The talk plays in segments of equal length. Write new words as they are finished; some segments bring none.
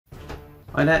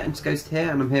Hi there, interghost here,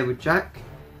 and I'm here with Jack,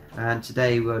 and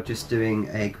today we're just doing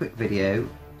a quick video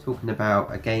talking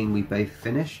about a game we both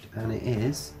finished, and it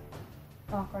is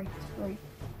Far Cry 3.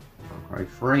 Far Cry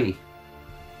 3.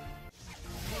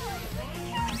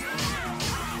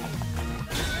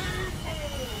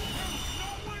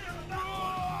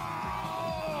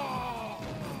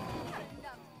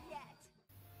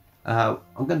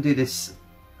 I'm going to do this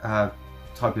type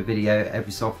of video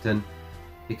every so often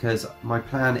because my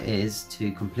plan is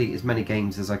to complete as many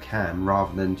games as I can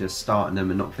rather than just starting them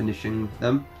and not finishing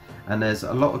them. And there's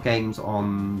a lot of games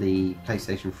on the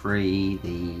PlayStation 3,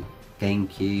 the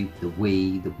GameCube, the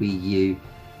Wii, the Wii U,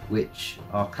 which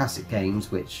are classic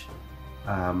games which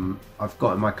I've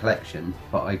got in my collection,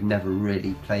 but I've never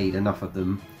really played enough of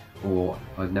them, or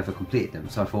I've never completed them.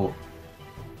 So I thought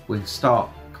we'll start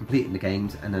completing the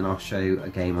games and then I'll show a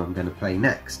game I'm going to play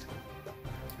next.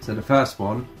 So the first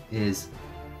one is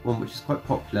one which is quite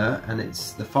popular, and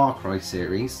it's the Far Cry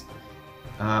series.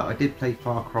 I did play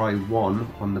Far Cry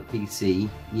 1 on the PC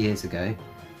years ago,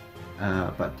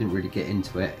 but didn't really get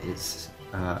into it.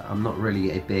 I'm not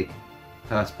really a big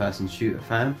first-person shooter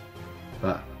fan,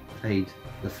 but played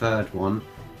the third one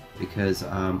because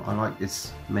I like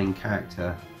this main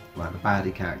character, well, the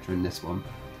baddie character in this one,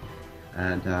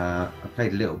 and I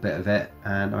played a little bit of it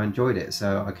and I enjoyed it,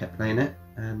 so I kept playing it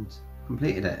and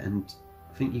completed it. And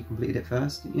I think you completed it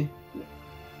first, didn't you?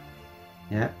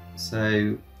 Yeah. So,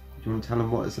 do you want to tell them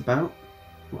what it's about?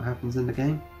 What happens in the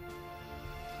game?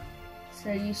 So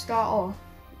you start off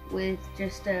with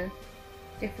just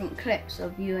different clips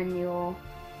of you and your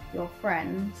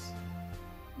friends,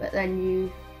 but then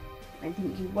I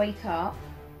think you wake up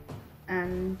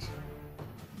and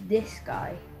this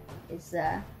guy is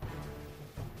there,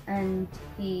 and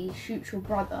he shoots your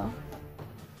brother.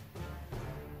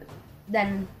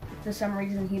 Then for some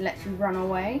reason he lets you run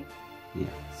away. Yeah.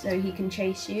 So he can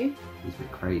chase you. He's a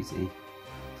bit crazy.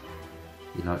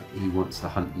 He wants to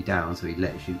hunt you down, so he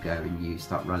lets you go and you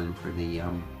start running through the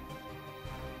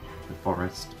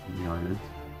forest on the island.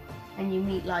 And you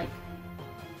meet like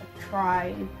a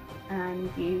tribe, and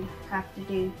you have to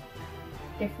do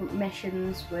different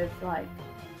missions with like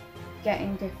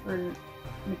getting different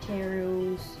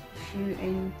materials,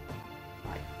 shooting,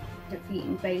 like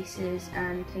defeating bases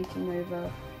and taking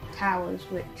over towers,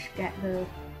 which get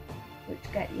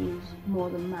you more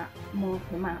of the map.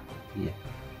 Yeah.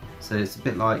 So it's a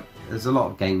bit like, there's a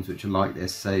lot of games which are like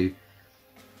this. So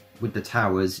with the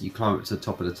towers, you climb up to the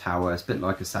top of the tower. It's a bit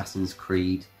like Assassin's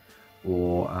Creed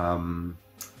or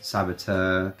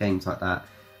Saboteur, games like that,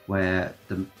 where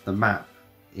the map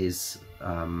is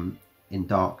in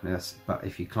darkness, but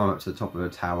if you climb up to the top of a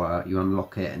tower, you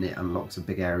unlock it and it unlocks a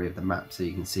big area of the map so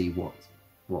you can see what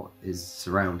is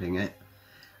surrounding it.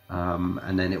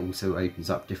 And then it also opens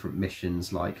up different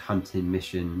missions, like hunting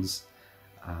missions,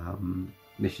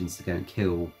 missions to go and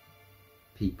kill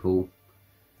people,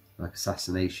 like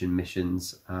assassination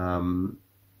missions, and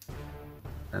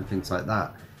things like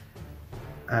that.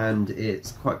 And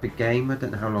it's quite a big game. I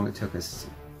don't know how long it took us.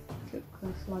 It took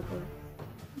us like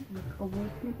a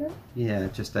week and a bit? Yeah,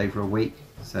 just over a week,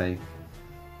 so a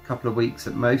couple of weeks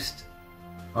at most.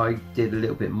 I did a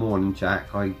little bit more than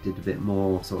Jack. I did a bit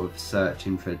more sort of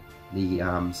searching for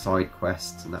the side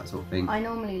quests and that sort of thing. I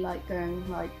normally like going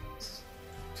like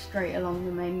straight along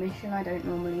the main mission. I don't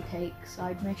normally take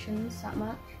side missions that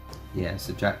much. Yeah,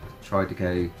 so Jack tried to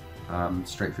go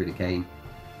straight through the game,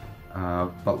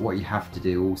 but what you have to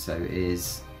do also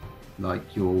is,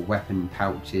 like, your weapon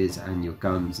pouches and your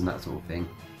guns and that sort of thing,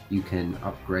 you can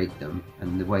upgrade them,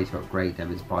 and the way to upgrade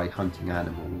them is by hunting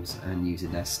animals and using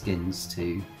their skins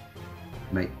to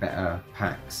make better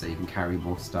packs, so you can carry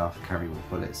more stuff, carry more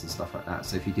bullets and stuff like that.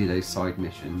 So if you do those side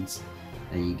missions,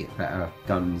 then you get better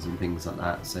guns and things like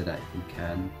that, so that you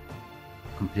can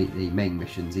complete the main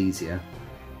missions easier.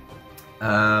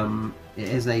 It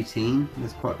is 18,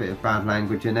 there's quite a bit of bad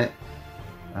language in it,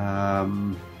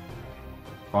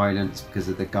 violence because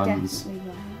of the guns.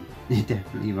 Definitely violent.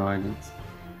 Definitely violence.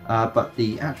 But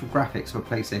the actual graphics for a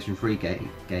PlayStation 3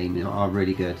 game are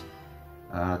really good.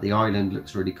 The island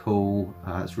looks really cool,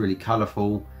 it's really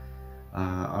colourful.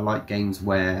 I like games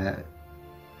where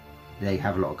they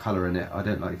have a lot of colour in it. I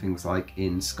don't like things like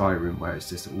in Skyrim where it's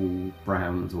just all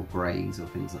browns or greys or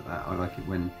things like that. I like it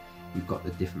when you've got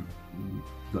you've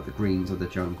got the greens of the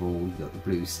jungle, you've got the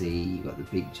blue sea, you've got the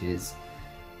beaches,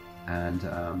 and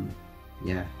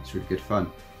yeah, it's really good fun.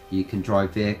 You can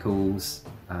drive vehicles,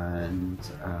 and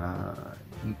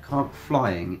you can't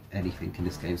fly anything in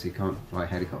this game, so you can't fly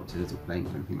helicopters or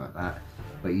planes or anything like that,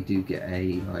 but you do get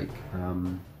a, like,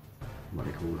 what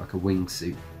they call, like a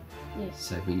wingsuit, Yes.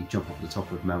 So when you jump off the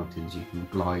top of mountains, you can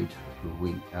glide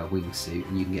with a wingsuit,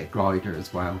 and you can get a glider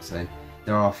as well. So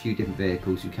there are a few different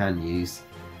vehicles you can use,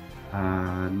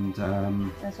 and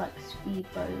there's like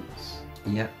speedboats.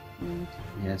 yeah, And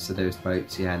yeah. So there's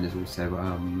boats, yeah, and there's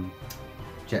also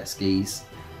jet skis.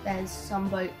 there's some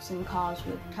boats and cars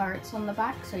with turrets on the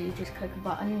back, so you just click a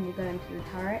button and you go into the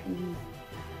turret and you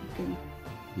can.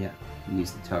 Yeah,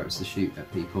 use the turrets to shoot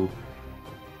at people.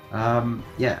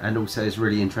 Yeah, and also it's a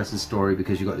really interesting story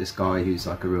because you've got this guy who's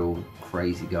like a real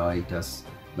crazy guy. He does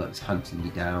likes hunting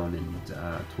you down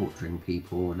and torturing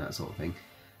people and that sort of thing.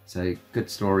 So good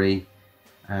story,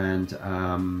 and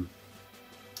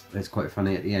it's quite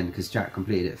funny at the end because Jack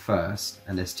completed it first,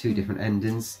 and there's two different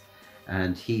endings,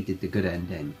 and he did the good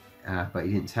ending, but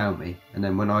he didn't tell me. And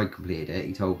then when I completed it,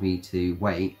 he told me to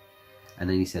wait, and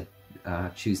then he said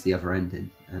choose the other ending,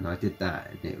 and I did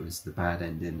that, and it was the bad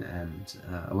ending, and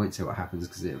I won't say what happens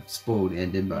because it would spoil the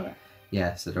ending, but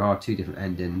yeah, so there are two different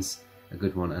endings, a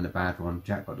good one and a bad one.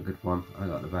 Jack got the good one, I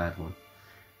got the bad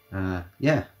one.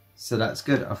 Yeah, so that's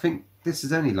good. I think this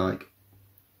is only like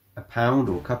 £1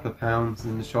 or a couple of pounds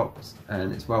in the shops,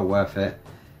 and it's well worth it.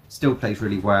 Still plays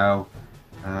really well,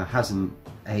 hasn't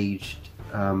aged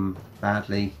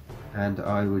badly, and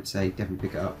I would say definitely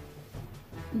pick it up.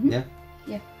 Yeah?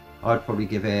 Yeah. I'd probably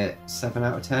give it 7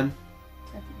 out of 10.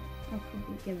 I'll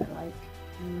probably give it like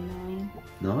 9.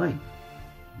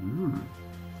 9.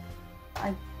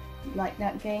 I like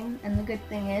that game, and the good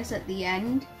thing is at the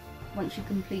end, once you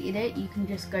completed it, you can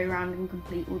just go around and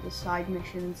complete all the side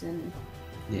missions and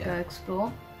go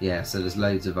explore. Yeah, so there's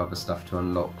loads of other stuff to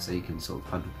unlock, so you can sort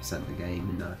of 100% the game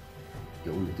and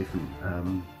get all the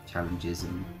different challenges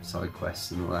and side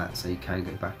quests and all that, so you can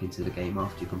go back into the game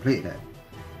after you completed it.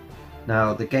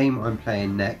 Now the game I'm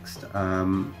playing next,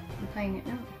 You're playing it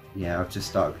now? yeah, I've just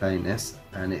started playing this,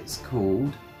 and it's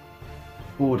called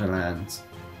Borderlands.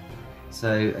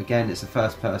 So again, it's a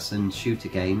first-person shooter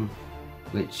game,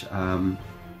 which I'm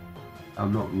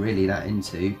not really that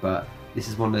into, but this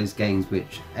is one of those games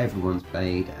which everyone's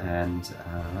played and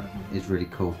is really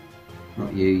cool.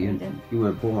 Not you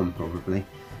weren't born probably.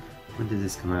 When did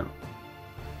this come out?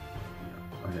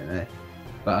 I don't know.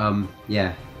 But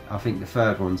yeah, I think the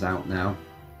third one's out now,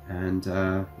 and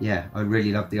yeah, I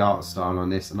really love the art style on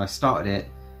this, and I started it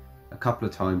a couple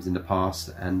of times in the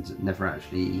past and never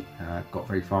actually got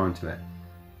very far into it,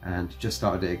 and just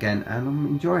started it again, and I'm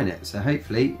enjoying it. So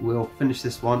hopefully we'll finish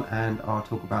this one, and I'll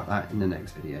talk about that in the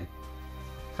next video.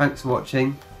 Thanks for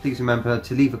watching. Please remember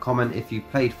to leave a comment if you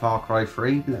played Far Cry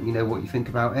 3, let me know what you think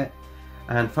about it,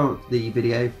 and thumb up the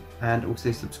video, and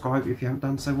also subscribe if you haven't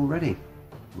done so already.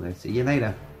 We'll see you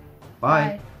later.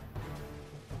 Bye.